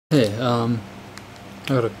I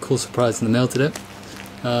got a cool surprise in the mail today.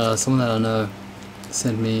 Someone that I know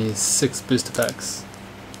sent me 6 booster packs.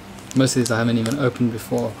 Most of these I haven't even opened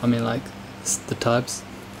before. I mean, like the types.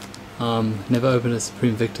 Never opened a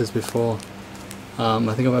Supreme Victors before. I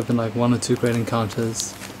think I've opened like 1 or 2 Great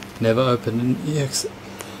Encounters. Never opened an EX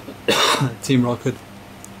Team Rocket,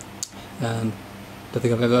 and I don't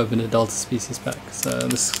think I've ever opened a Delta Species pack. So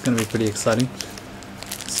this is going to be pretty exciting.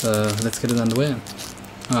 So let's get it underway.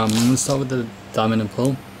 I'm going to start with the Diamond and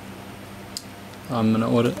Pearl. I'm going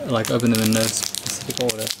to open them in no specific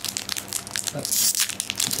order.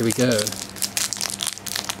 Here we go.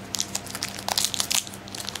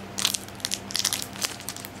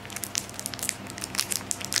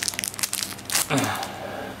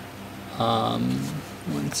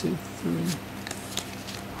 One, two, three. 1,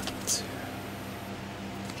 2.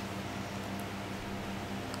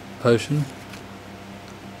 Potion.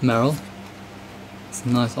 Meryl.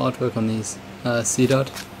 Some nice artwork on these.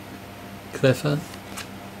 C-Dot. Cleffa.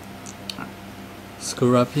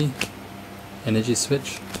 Scurapi. Energy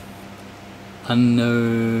Switch.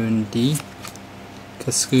 Unknown D.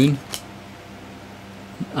 Cascoon.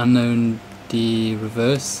 Unknown D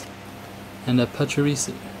Reverse. And a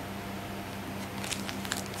Pachirisu.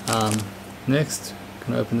 Next, I'm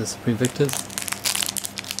going to open the Supreme Victors.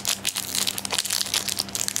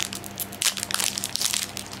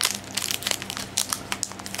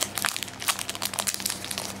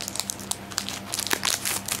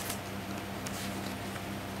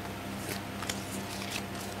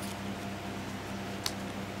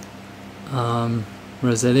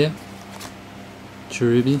 Roselia,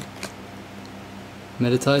 Cherubi,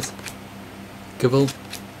 Meditite, Gibble,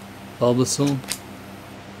 Bulbasaur,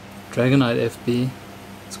 Dragonite FB,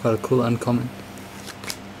 it's quite a cool uncommon,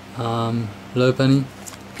 Lopunny,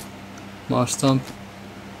 Marshtomp,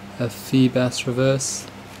 a Feebas Reverse,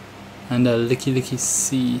 and a Licky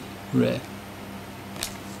C Rare.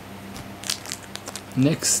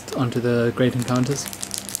 Next, onto the Great Encounters.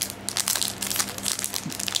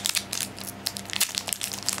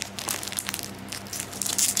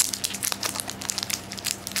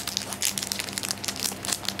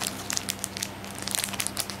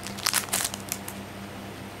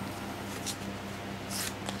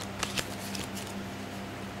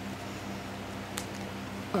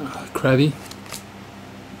 Krabby,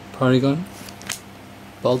 Porygon,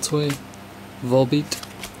 Baltoy, Volbeat,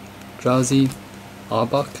 Drowsy,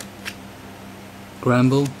 Arbok,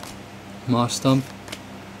 Gramble, Marshtomp,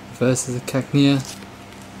 versus a Cacnea.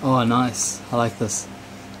 Oh, nice, I like this.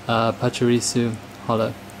 Pachirisu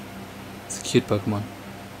Holo. It's a cute Pokemon.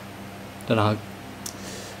 Don't know how.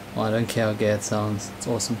 Well, I don't care how gay it sounds. It's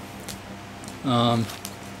awesome.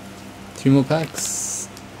 3 more packs.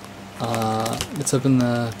 Let's open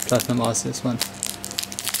the Platinum Arceus one.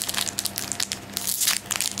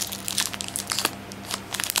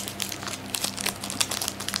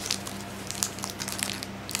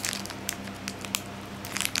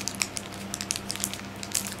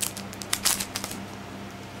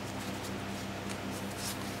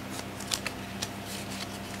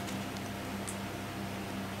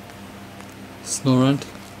 Snorunt,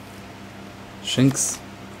 Shinx,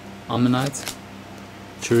 Ammonite,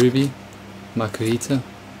 Cherubi, Makuhita,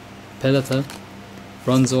 Pelita,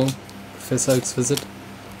 Bronzor, Professor Oak's Visit,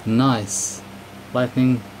 nice,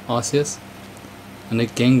 Lightning Arceus, and a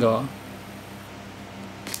Gengar.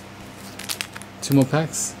 2 more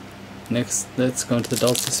packs. Next, let's go into the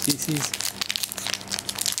Delta Species.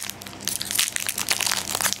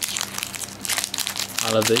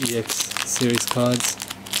 I love the EX series cards,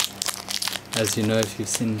 as you know if you've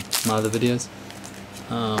seen my other videos.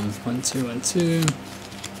 1, 2, 1, 2.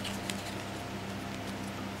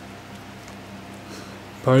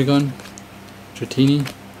 Porygon, Dratini,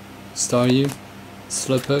 Staryu,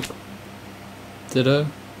 Slowpoke, Ditto,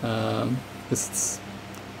 it's,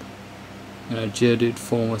 Geodude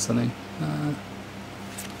form or something.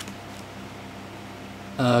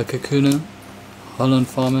 Kakuna, Holland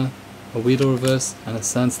Farmer, a Weedle Reverse, and a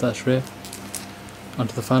Sandslash Rare.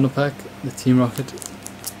 Onto the final pack, the Team Rocket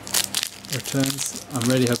returns. I'm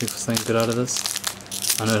really hoping for something good out of this.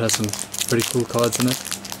 I know it has some pretty cool cards in it.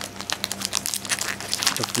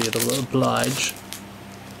 Hopefully it'll oblige.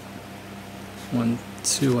 1,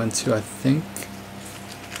 2, 1, 2, I think.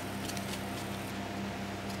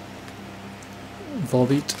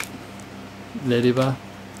 Volbeat, Ladybug,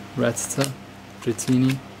 Rattata,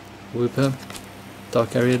 Dratini, Wooper, Dark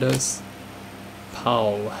Ariados,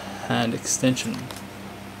 Pow, Hand Extension.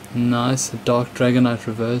 Nice, a Dark Dragonite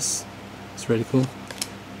Reverse. It's really cool.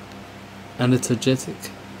 And it's a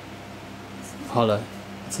Jetic Hollow.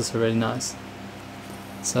 It's also really nice.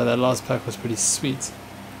 So that last pack was pretty sweet.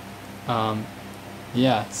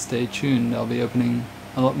 Yeah, stay tuned. I'll be opening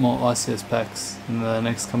a lot more Arceus packs in the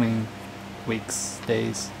next coming weeks,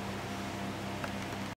 days.